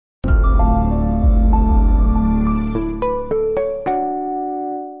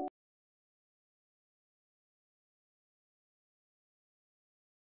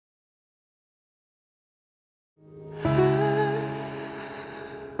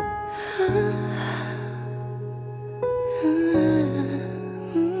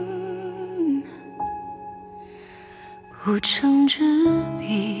不成纸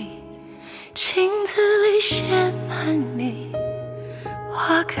笔，镜子里写满你，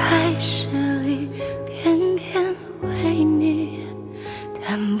花开时里偏偏为你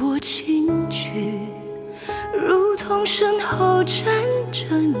淡泊轻举，如同身后站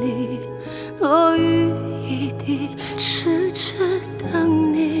着你，落雨一地，痴痴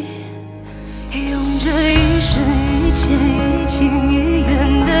等你，用这一生一见一近一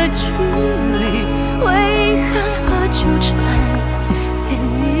远的距离，为遗憾和纠缠添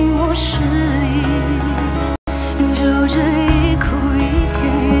一抹诗意，就这一哭一甜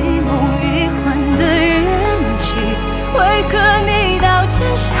一梦一幻的缘起，为何你到剑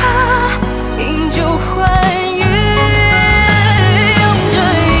下饮酒还余，用这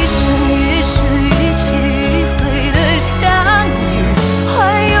一生一世一起一回的相遇，还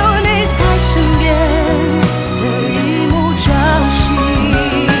有你在身边的一幕朝夕，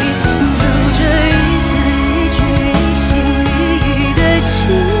就这一字一句一心一意的情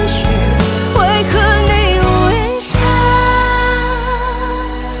绪，为何你屋檐下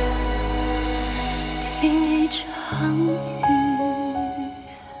听一场雨。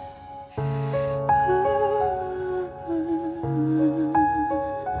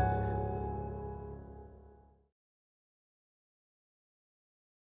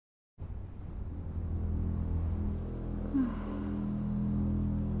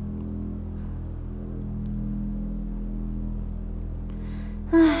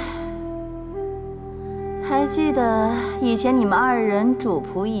还记得以前你们二人主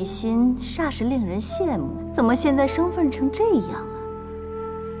仆一心，煞是令人羡慕。怎么现在生分成这样啊？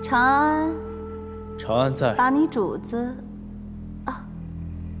长安，长安在。把你主子，啊，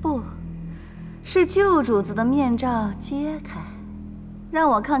不是旧主子的面罩揭开，让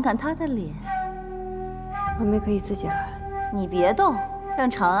我看看他的脸。婉媚可以自己来。你别动，让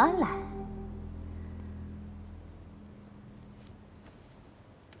长安来。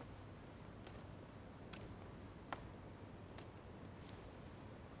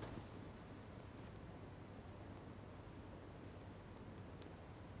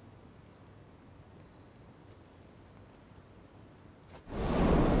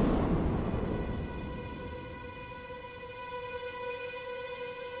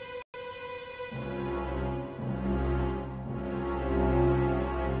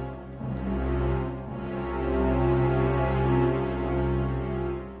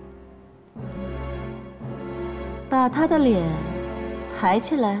把他的脸抬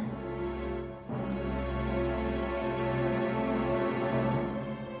起来。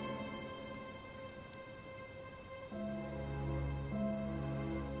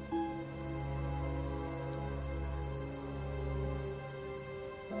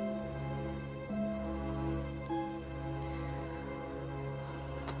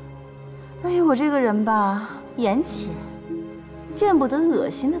哎呦，我这个人吧，眼浅，见不得恶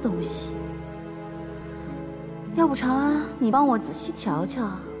心的东西。要不长安，你帮我仔细瞧瞧，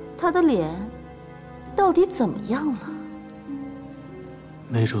他的脸到底怎么样了？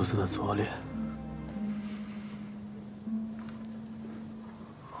梅主子的左脸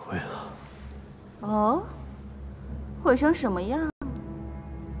毁了。哦，毁成什么样？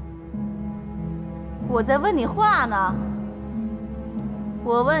我在问你话呢。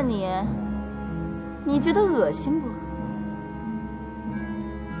我问你，你觉得恶心不？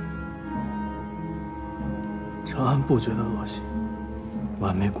长安不觉得恶心。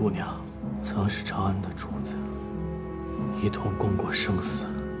婉媚姑娘曾是长安的主子，一同共过生死。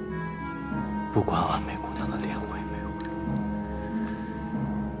不管婉媚姑娘的脸毁没毁，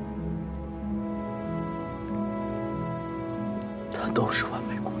她都是婉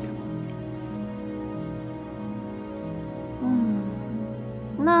媚姑娘。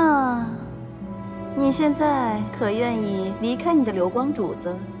那你现在可愿意离开你的流光主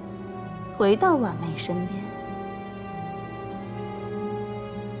子，回到婉媚身边？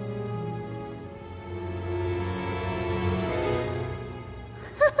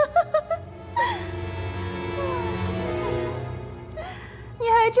你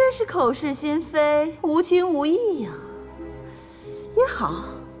还真是口是心非，无情无义呀。也好，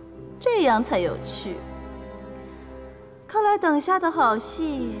这样才有趣。看来等下的好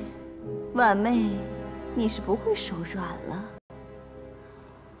戏，婉媚，你是不会手软了。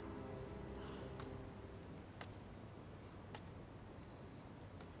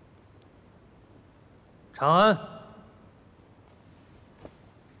长安，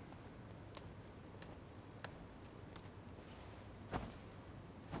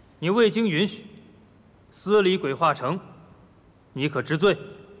你未经允许，私离鬼化城，你可知罪？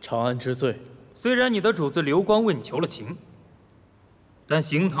长安知罪。虽然你的主子刘光为你求了情，但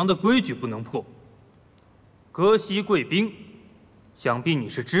行堂的规矩不能破。割膝跪冰，想必你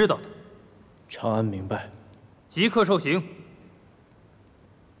是知道的。长安明白。即刻受刑，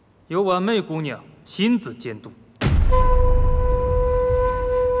由婉媚姑娘亲自监督。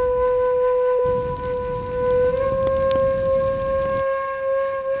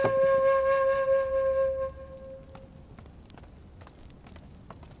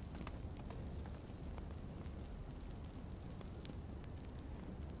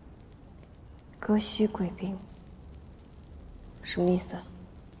割膝跪冰，什么意思啊？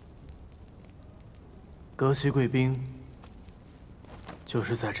割膝跪冰，就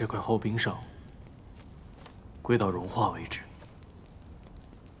是在这块厚冰上跪到融化为止。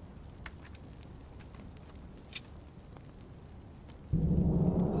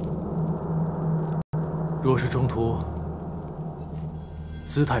若是中途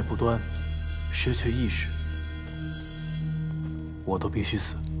姿态不端，失去意识，我都必须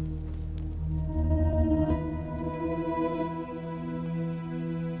死。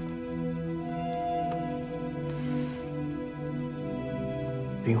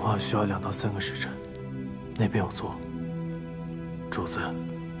冰化需要2到3个时辰，那边有座。主子，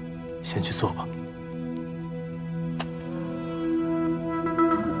先去做吧。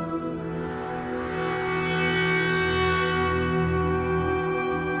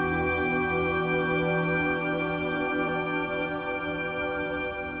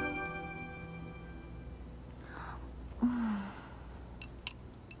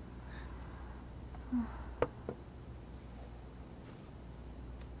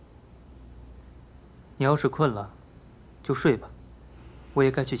你要是困了，就睡吧，我也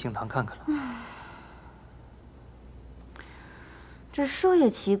该去刑堂看看了。这说也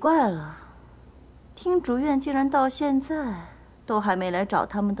奇怪了，听主院竟然到现在都还没来找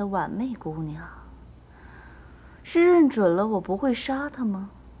他们的婉媚姑娘，是认准了我不会杀她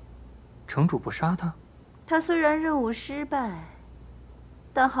吗？城主不杀他？他虽然任务失败，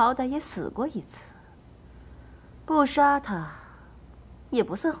但好歹也死过一次，不杀他，也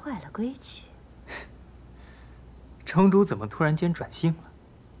不算坏了规矩。城主怎么突然间转性了？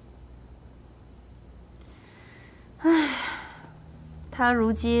唉，他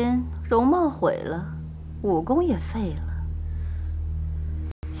如今容貌毁了，武功也废了，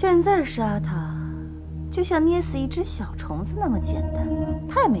现在杀他，就像捏死一只小虫子那么简单，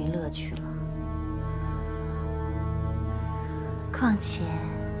太没乐趣了。况且，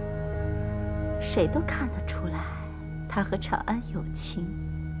谁都看得出来，他和长安有情。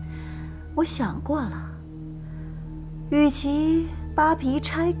我想过了。与其扒皮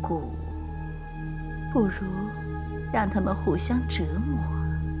拆骨，不如让他们互相折磨。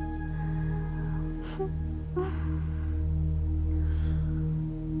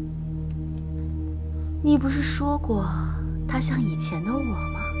你不是说过他像以前的我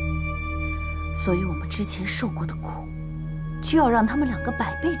吗？所以我们之前受过的苦，就要让他们2个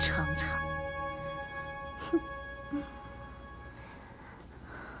百倍尝尝。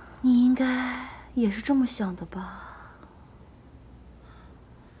你应该也是这么想的吧？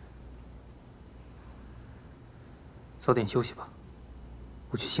早点休息吧，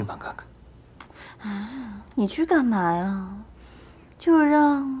我去刑堂看看。你去干嘛呀？就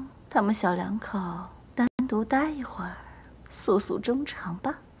让他们小2口单独待一会儿，诉诉衷肠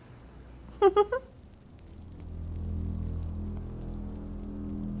吧。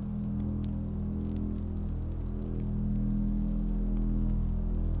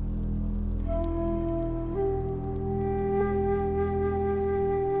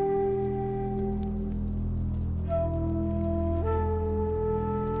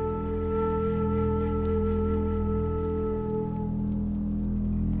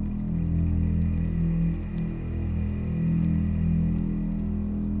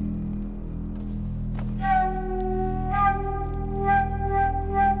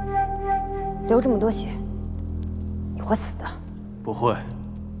流这么多血，你会死的。不会，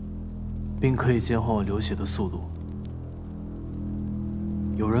冰可以减缓我流血的速度。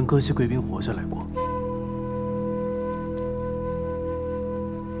有人割膝跪冰活下来过。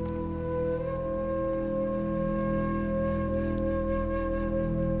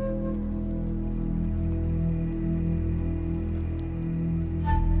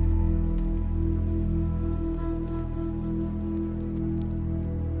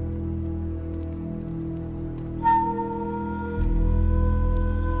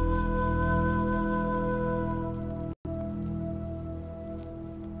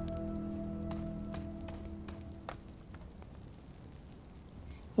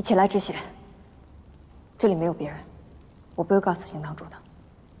你起来止血，这里没有别人，我不会告诉刑堂主的。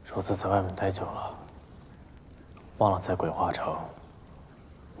主子在外面待久了，忘了在鬼化城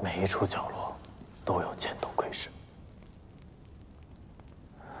每一处角落都有前途窥视。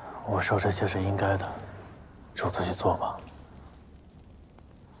我受这些是应该的，主子去做吧。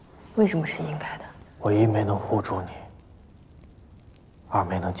为什么是应该的？我一没能护住你，二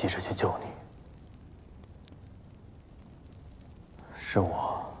没能及时去救你。是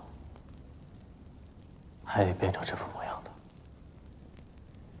我，还得变成这副模样的。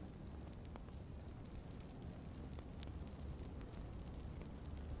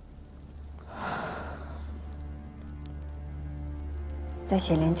在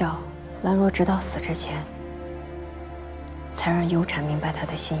血莲教，兰若直到死之前，才让幽禅明白他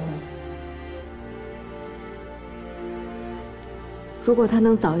的心意。如果他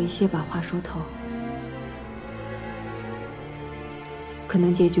能早一些把话说透，可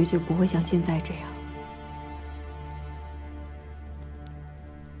能结局就不会像现在这样。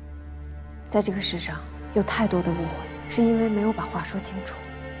在这个世上，有太多的误会，是因为没有把话说清楚。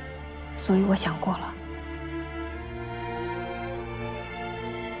所以我想过了。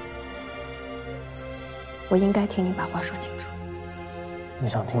 我应该听你把话说清楚。你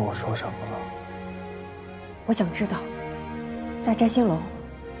想听我说什么呢？我想知道，在摘星楼，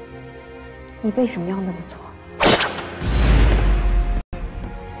你为什么要那么做？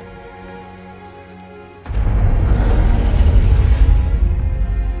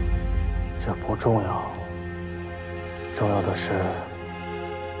这不重要，重要的是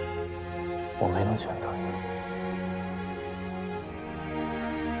我没能选择你。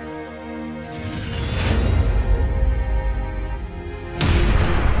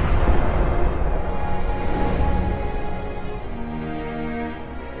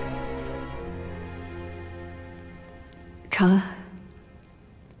 长安，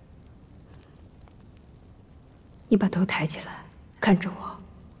你把头抬起来，看着我。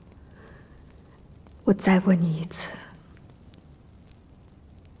我再问你一次，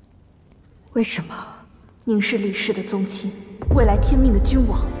为什么？您是李氏的宗亲，未来天命的君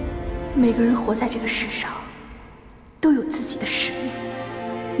王。每个人活在这个世上，都有自己的使命。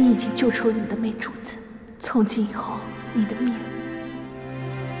你已经救出了你的媚主子，从今以后，你的命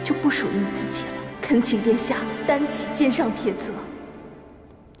就不属于你自己了。 恳请殿下担起肩上铁责。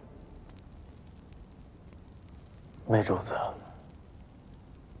媚主子，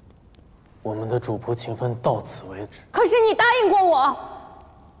我们的主仆情分到此为止。可是你答应过我，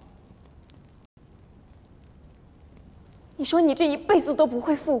你说你这一辈子都不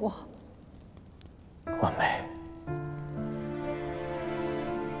会负我。婉媚，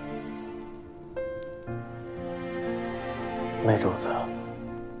媚主子。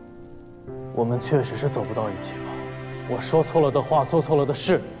 我们确实是走不到一起了。我说错了的话，做错了的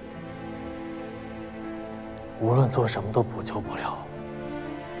事，无论做什么都补救不了。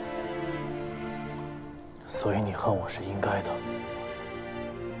所以你恨我是应该的，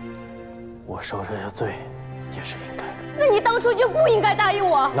我受这些罪也是应该的。那你当初就不应该答应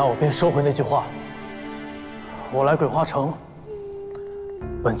我。那我便收回那句话。我来鬼花城，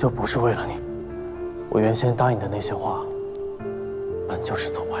本就不是为了你。我原先答应的那些话，本就是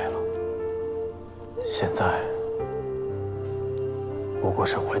走歪了。 现在不过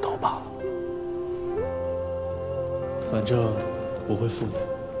是回头罢了。反正我会负你，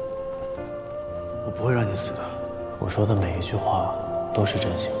我不会让你死的。我说的每一句话都是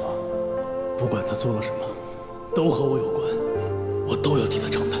真心话。不管他做了什么，都和我有关，我都要替他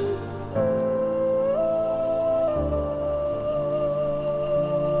承担。 《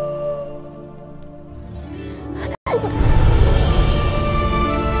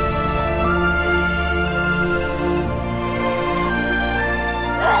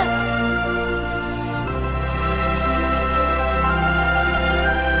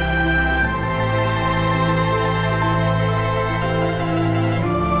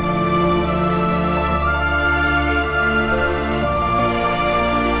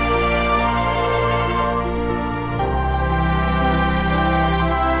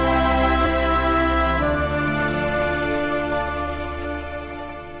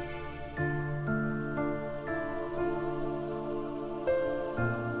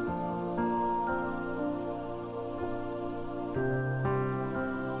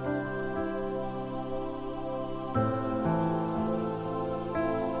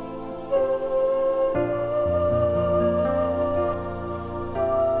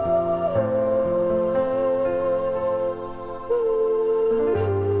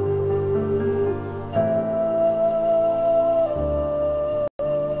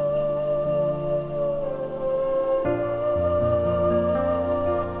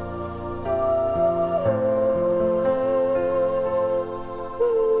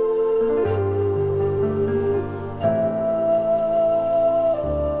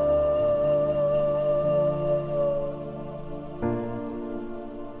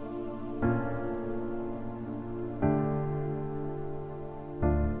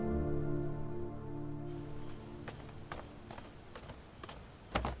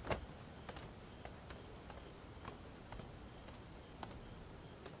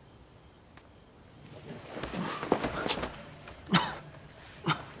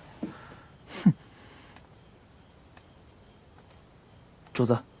主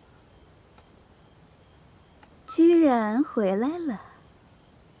子。居然回来了。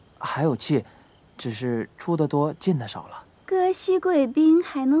还有气，只是出的多，进的少了。割膝跪冰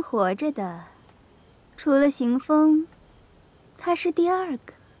还能活着的，除了行风，他是第二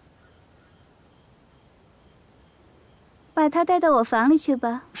个。把他带到我房里去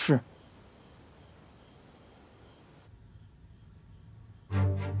吧。是。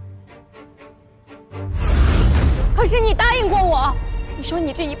可是你答应过我，你说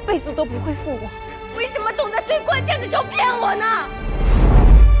你这一辈子都不会负我，为什么总在最关键的时候骗我呢？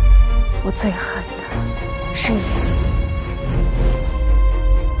我最恨的是你。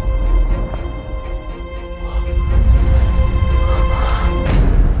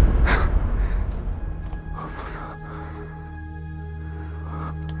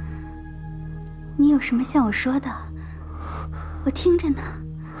你有什么向我说的？我听着呢。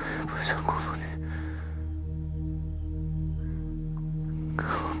我也不想辜负你，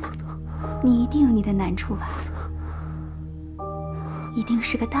可我不能。你一定有你的难处吧？一定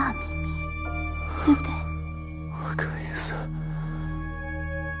是个大秘密，对不对？我可以死，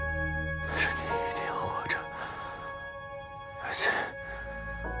但是你一定要活着，而且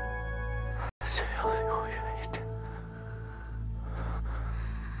要离我远一点。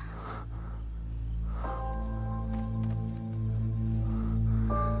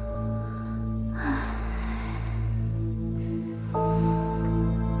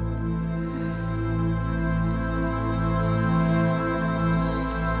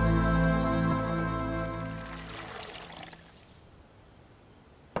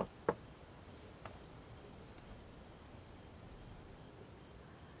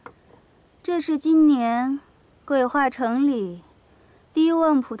这是今年鬼话城里第一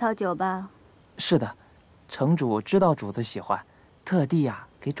碗葡萄酒吧？是的，城主知道主子喜欢，特地呀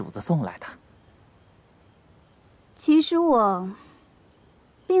给主子送来的。其实我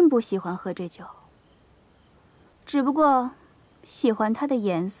并不喜欢喝这酒，只不过喜欢它的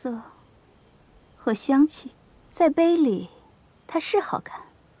颜色和香气。在杯里，它是好看，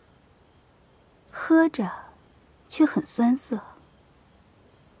喝着却很酸涩。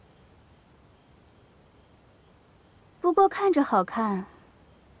不过看着好看，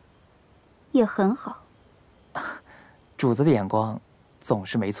也很好。主子的眼光总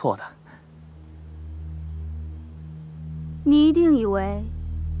是没错的。你一定以为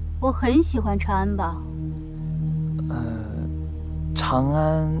我很喜欢长安吧？长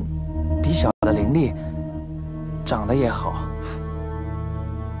安比小的伶俐，长得也好。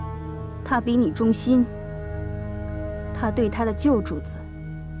他比你忠心，他对他的旧主子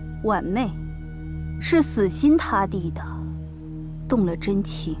晚媚是死心塌地的，动了真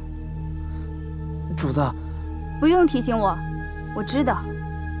情。主子，不用提醒我，我知道。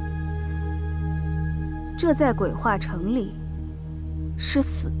这在鬼话城里是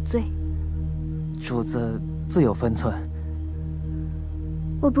死罪。主子自有分寸。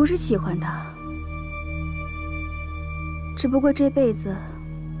我不是喜欢他，只不过这辈子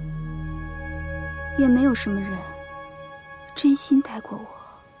也没有什么人真心待过我。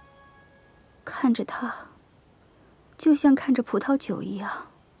看着他，就像看着葡萄酒一样，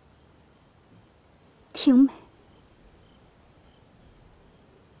挺美。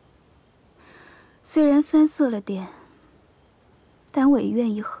虽然酸涩了点，但我也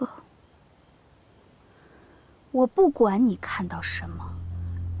愿意喝。我不管你看到什么，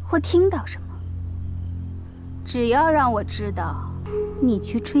或听到什么，只要让我知道你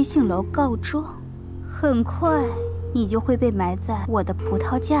去吹杏楼告状，很快你就会被埋在我的葡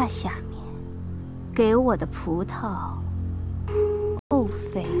萄架下面，给我的葡萄沤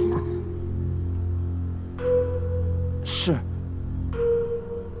肥了。是。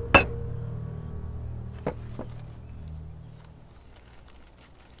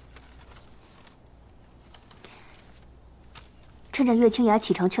趁着岳清雅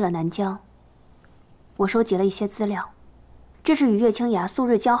启程去了南疆，我收集了一些资料，这是与岳清雅素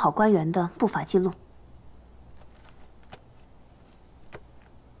日交好官员的不法记录。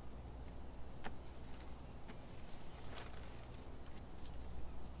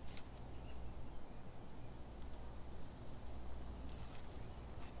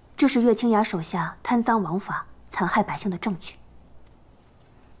这是岳清雅手下贪赃枉法、残害百姓的证据。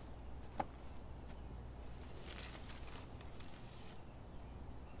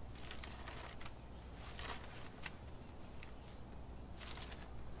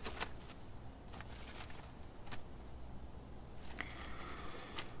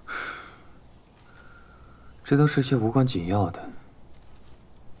这都是些无关紧要的，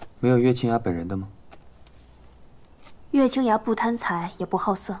没有岳清雅本人的吗？岳清雅不贪财，也不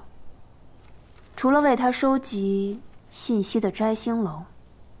好色。除了为他收集信息的摘星楼，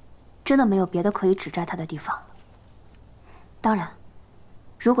真的没有别的可以指摘他的地方了。当然，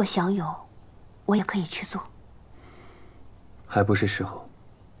如果享有，我也可以去做。还不是时候。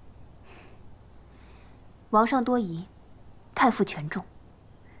王上多疑，太傅权重，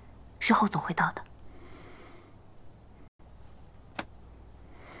时候总会到的。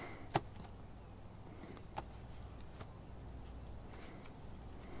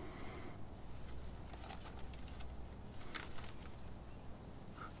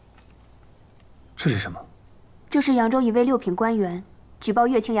这是什么？这是扬州一位六品官员举报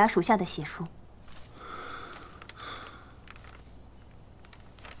岳清雅属下的血书。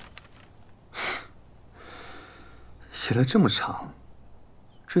写了这么长，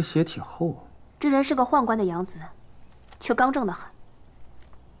这血挺厚。这人是个宦官的养子，却刚正得很，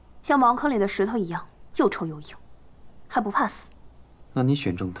像茅坑里的石头一样，又臭又硬，还不怕死。那你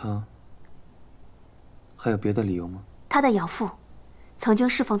选中他，还有别的理由吗？他的养父曾经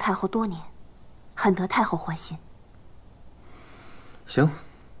侍奉太后多年，很得太后欢心。行，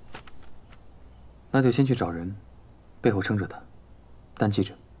那就先去找人，背后撑着他，但记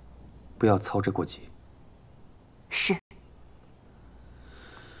着，不要操之过急。是。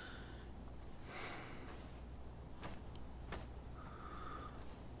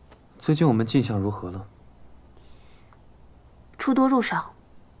最近我们进项如何了？出多入少，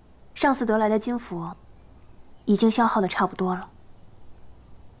上次得来的金佛已经消耗的差不多了。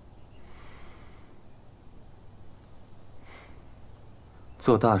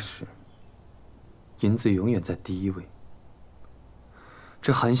做大事，银子永远在第一位。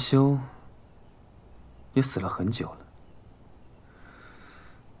这韩修也死了很久了，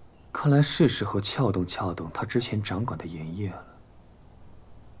看来是时候撬动撬动他之前掌管的盐业了。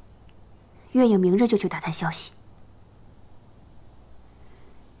月影明日就去打探消息。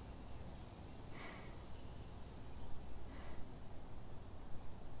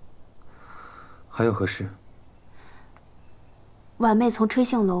还有何事？晚妹从吹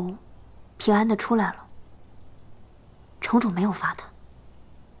杏楼平安的出来了，城主没有罚她。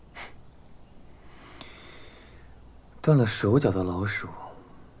断了手脚的老鼠，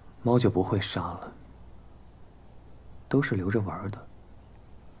猫就不会杀了，都是留着玩的。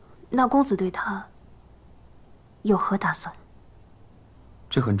那公子对她有何打算？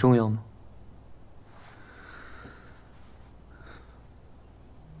这很重要吗？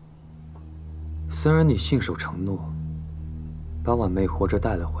虽然你信守承诺，把婉妹活着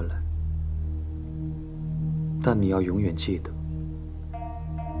带了回来，但你要永远记得，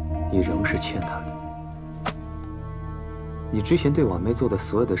你仍是欠她的。你之前对婉妹做的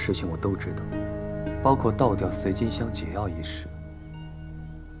所有的事情我都知道，包括倒掉随金香解药一事。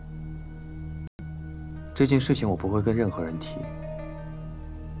这件事情我不会跟任何人提，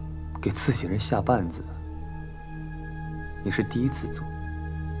给自己人下绊子，你是第一次做，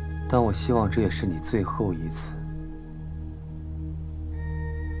但我希望这也是你最后一次。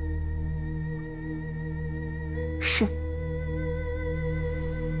是。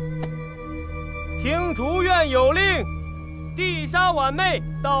听竹院有令，地杀婉妹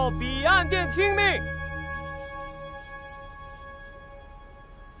到彼岸殿听命。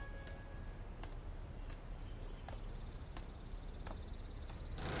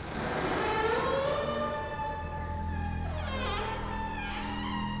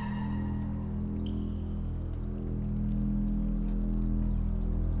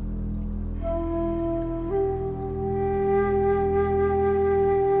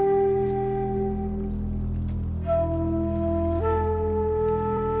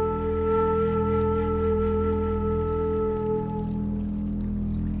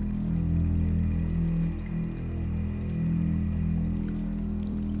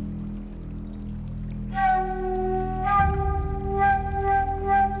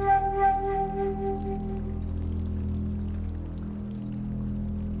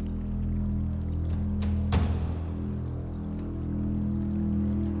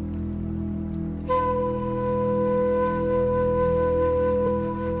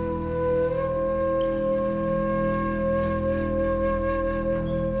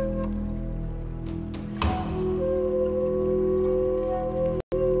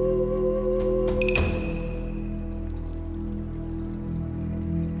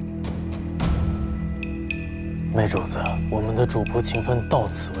梅主子，我们的主仆情分到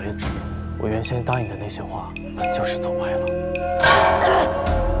此为止。我原先答应的那些话，就是走歪了。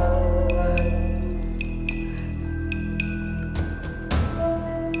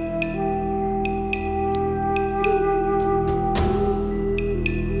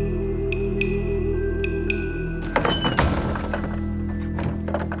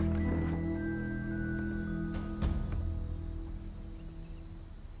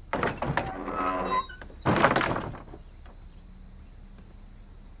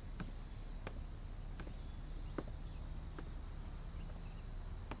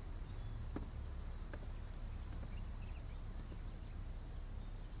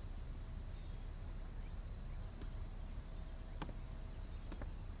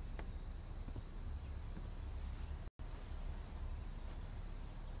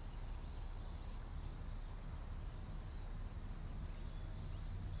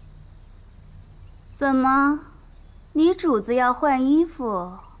怎么，你主子要换衣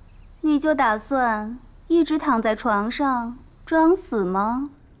服，你就打算一直躺在床上装死吗？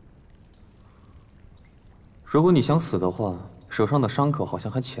如果你想死的话，手上的伤口好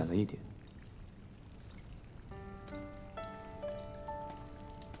像还浅了一点。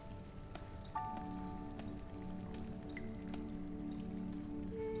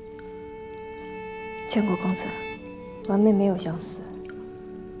见过公子，完妹没有想死，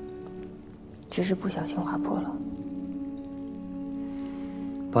只是不小心划破了。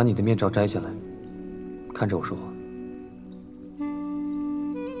把你的面罩摘下来，看着我说话。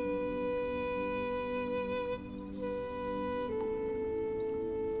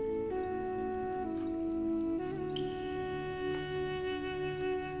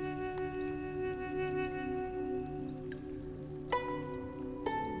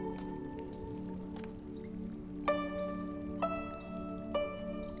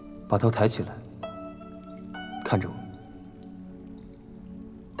把头抬起来，看着我。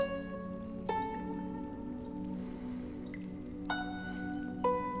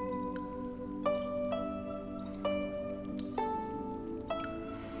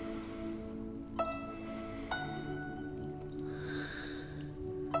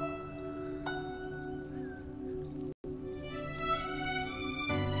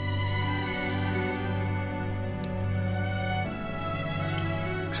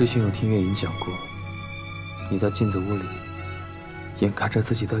之前有听月影讲过，你在镜子屋里，眼看着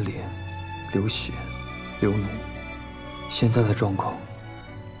自己的脸流血、流脓，现在的状况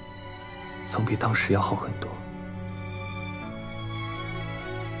总比当时要好很多。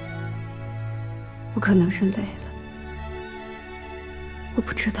我可能是累了，我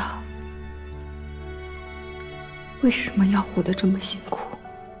不知道为什么要活得这么辛苦。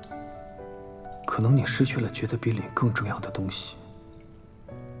可能你失去了觉得比脸更重要的东西。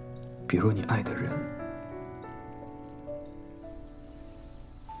比如你爱的人。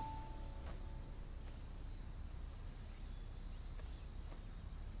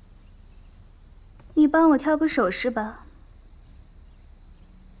你帮我挑个首饰吧。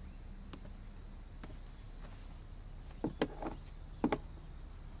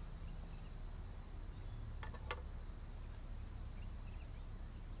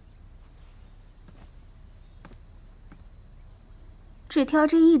只挑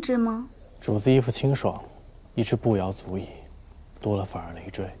这一只吗？主子衣服清爽，一只步摇足矣，多了反而累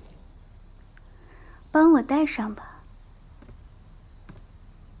赘。帮我戴上吧。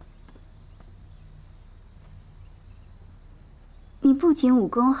你不仅武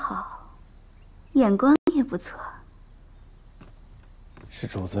功好，眼光也不错。是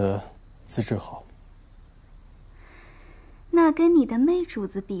主子资质好。那跟你的媚主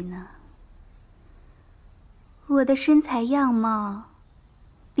子比呢？我的身材样貌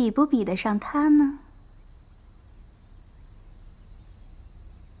比不比得上她呢？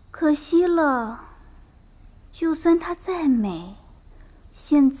可惜了，就算她再美，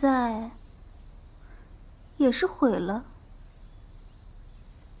现在也是毁了。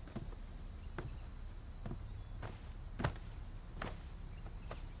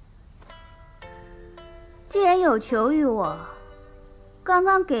既然有求于我，刚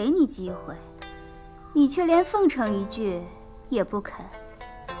刚给你机会，你却连奉承一句也不肯。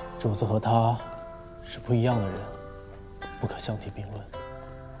主子和他是不一样的人，不可相提并论。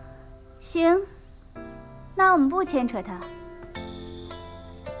行，那我们不牵扯他。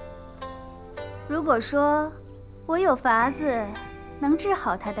如果说我有法子能治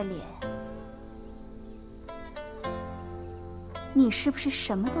好他的脸，你是不是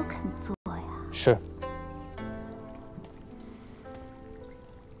什么都肯做呀？是。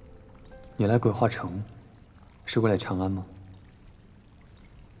你来鬼话城，是为了长安吗？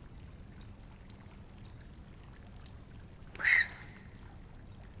不是。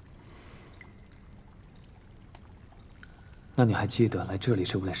那你还记得来这里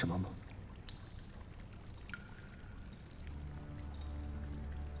是为了什么吗？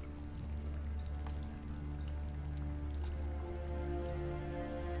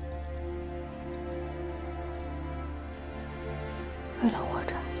为了活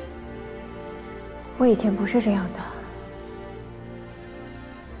着。我以前不是这样的，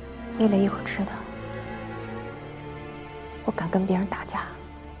为了一口吃的，我敢跟别人打架，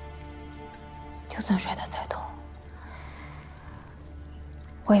就算摔得再痛，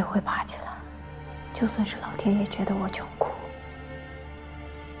我也会爬起来，就算是老天爷觉得我穷苦，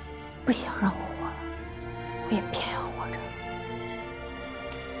不想让我活了，我也偏要活着。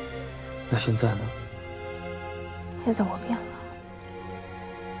那现在呢？现在我变了。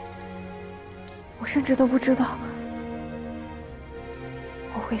我甚至都不知道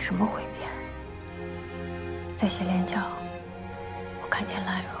我为什么会变。在洗脸角，我看见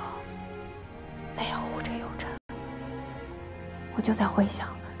兰若那样护着有辰，我就在回想，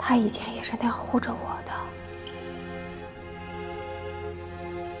他以前也是那样护着我的。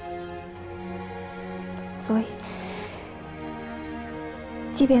所以，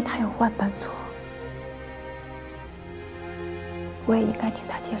即便他有万般错，我也应该听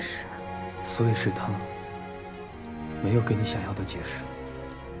他解释。所以是他没有给你想要的解释。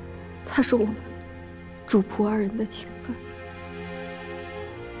他是我们主仆二人的情分，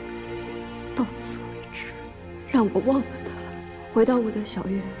到此为止，让我忘了他。回到我的小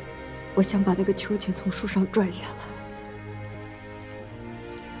院，我想把那个秋千从树上拽下来。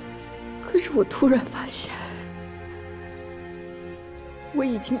可是我突然发现，我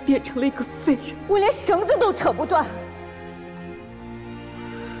已经变成了一个废人，我连绳子都扯不断。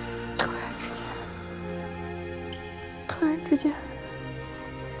突然之间，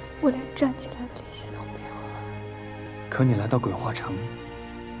我连站起来的力气都没有了。可你来到鬼话城，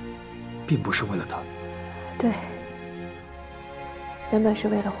并不是为了他。对，原本是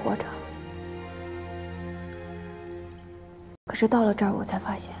为了活着，可是到了这儿，我才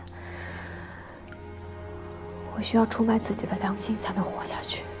发现。我需要出卖自己的良心才能活下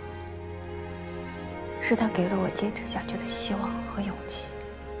去，是他给了我坚持下去的希望和勇气。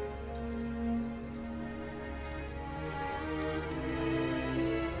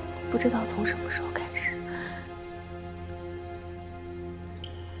不知道从什么时候开始，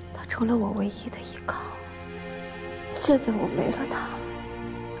他成了我唯一的依靠。现在我没了他，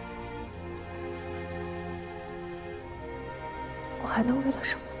我还能为了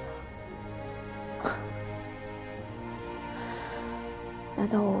什么？难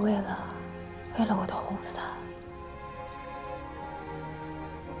道我为了我的红伞，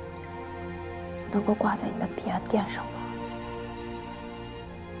能够挂在你的彼岸殿上吗？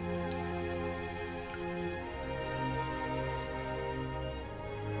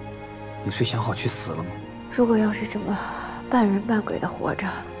你是想好去死了吗？如果要是这么半人半鬼的活着，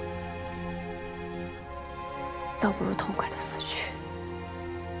倒不如痛快的死去。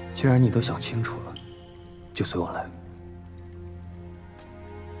既然你都想清楚了，就随我来。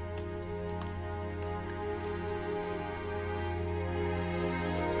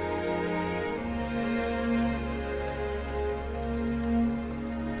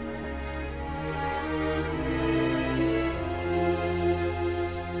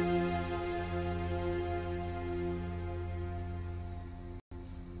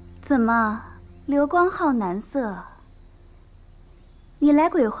怎么，流光好难色？你来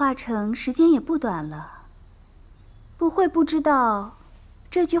鬼话城时间也不短了，不会不知道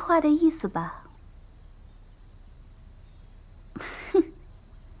这句话的意思吧？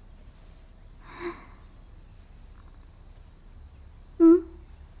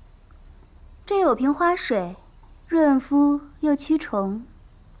这有瓶花水，润肤又驱虫，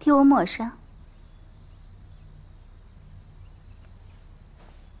替我抹上。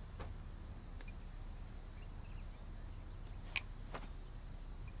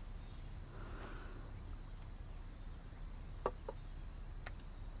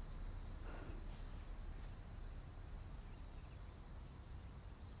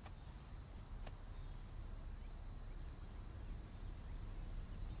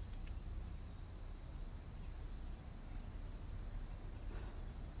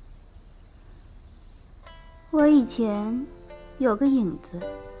我以前有个影子，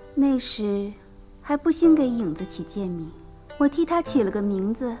那时还不兴给影子起贱名，我替他起了个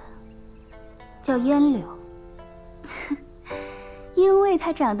名字，叫烟柳，因为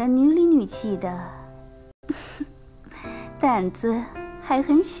他长得女里女气的，胆子还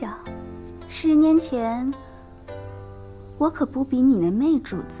很小。10年前，我可不比你那媚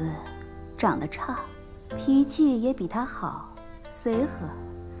主子长得差，脾气也比他好，随和。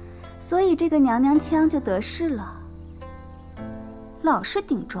所以这个娘娘腔就得势了，老是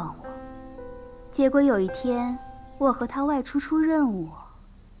顶撞我。结果有一天，我和他外出任务，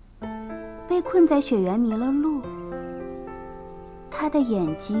被困在雪原迷了路，他的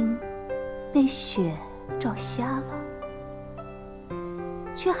眼睛被雪照瞎了，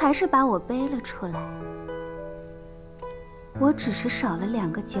却还是把我背了出来。我只是少了2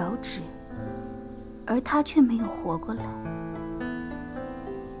个脚趾，而他却没有活过来。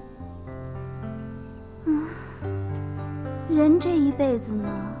人这一辈子呢，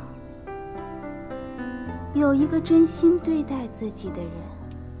有一个真心对待自己的人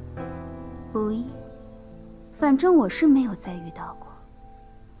不易，反正我是没有再遇到过。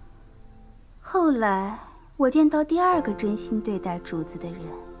后来我见到第2个真心对待主子的人，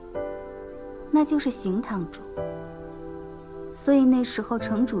那就是邢堂主。所以那时候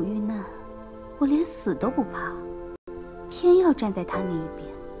城主遇难，我连死都不怕，偏要站在他那一边。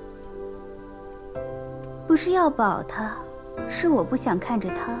不是要保他，是我不想看着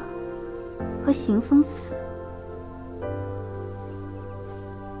他和邢风死。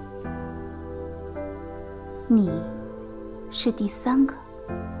你是第3个。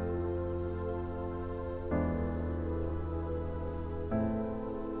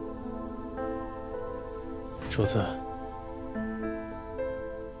主子，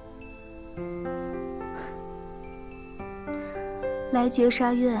来绝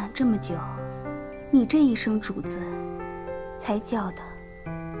杀院这么久，你这一声主子，才叫的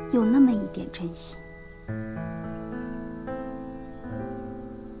有那么一点真心。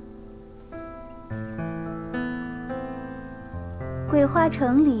鬼话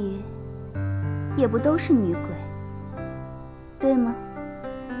城里也不都是女鬼，对吗？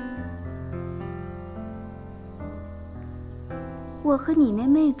我和你那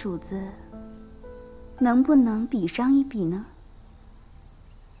媚主子，能不能比上一比呢？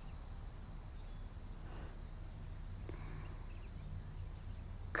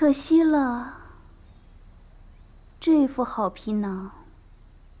可惜了，这副好皮囊。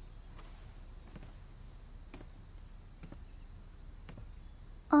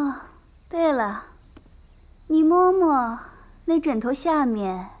哦，对了，你摸摸那枕头下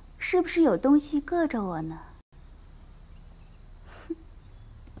面，是不是有东西硌着我呢？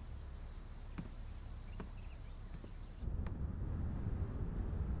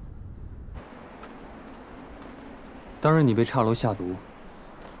当日你被岔楼下毒，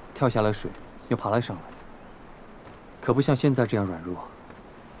跳下了水，又爬了上来，可不像现在这样软弱。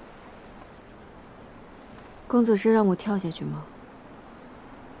公子是让我跳下去吗？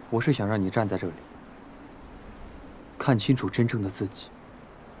我是想让你站在这里，看清楚真正的自己。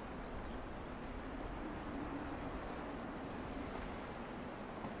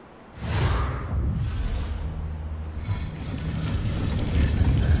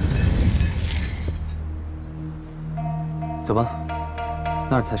走吧，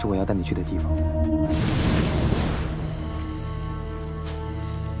那儿才是我要带你去的地方。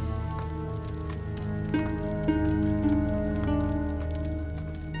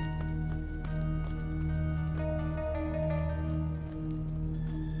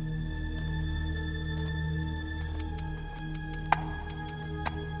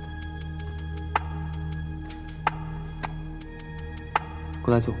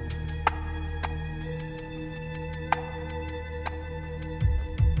过来坐。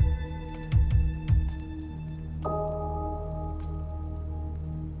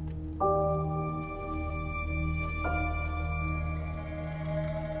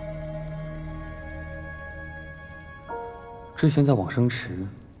之前在往生池，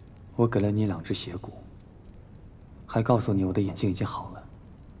我给了你2只血骨，还告诉你我的眼睛已经好了，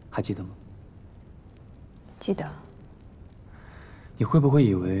还记得吗？记得。你会不会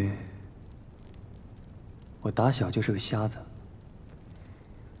以为我打小就是个瞎子？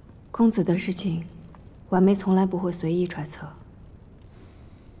公子的事情，婉媚从来不会随意揣测。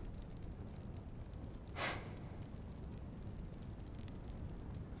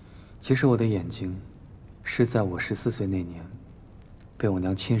其实我的眼睛，是在我14岁那年，被我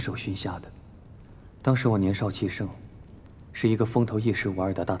娘亲手熏瞎的。当时我年少气盛，是一个风头一时无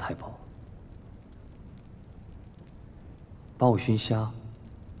二的大太保。把我熏瞎，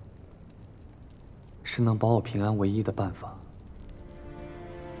是能保我平安唯一的办法。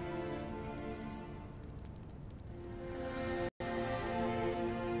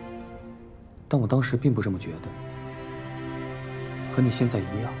但我当时并不这么觉得，和你现在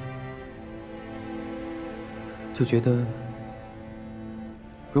一样，就觉得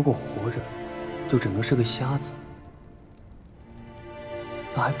如果活着就只能是个瞎子，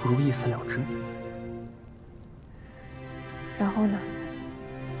那还不如一死了之。然后呢？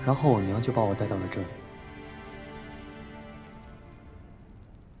然后我娘就把我带到了这里。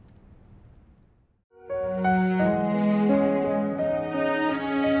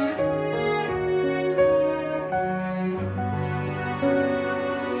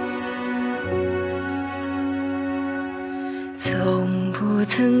从不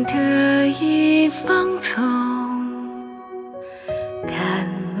曾得意放纵，看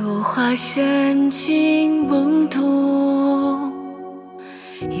落花深情懵懂，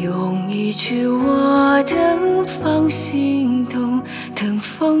用一曲我等放心动，等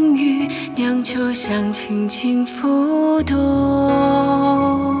风雨酿酒香轻轻浮动，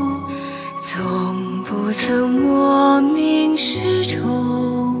从不曾莫名失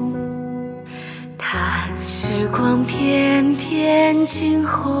宠，叹时光翩翩惊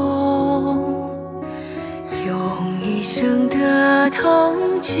鸿，用一一生的痛，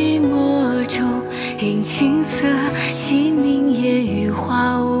寂寞中因青涩，鸡鸣也与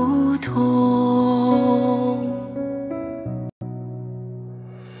花无同。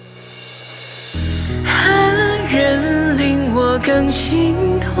寒人令我更心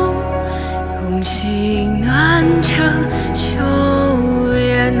痛，空心暖成秋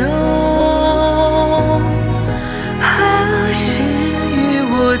叶浓。何时与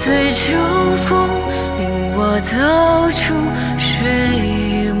我醉秋风，令我走出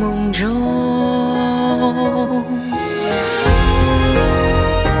睡梦中。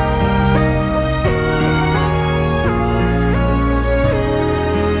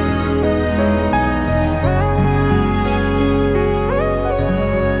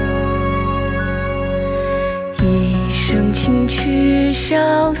一生情趣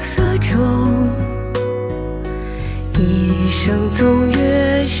萧瑟中，一生纵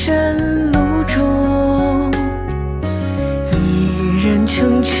越深路中，一人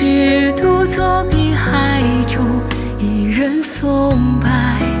乘赤独坐碧海中，一人送白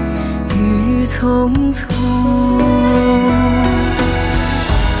雨匆匆。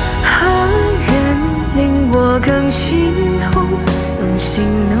何人令我更心痛，用心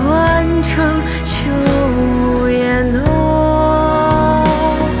暖成秋叶浓。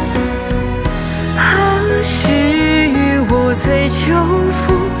何时与我醉秋风，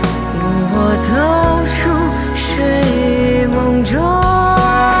令我走出睡梦中。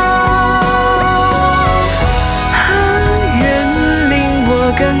何人令我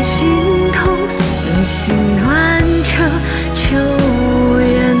更心痛，用心暖成秋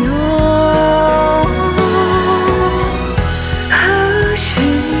叶浓。何时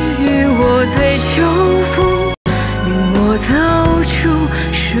与我醉秋风，令我走出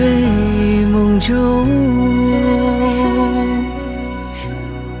睡梦中，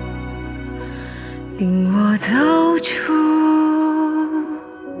令我走出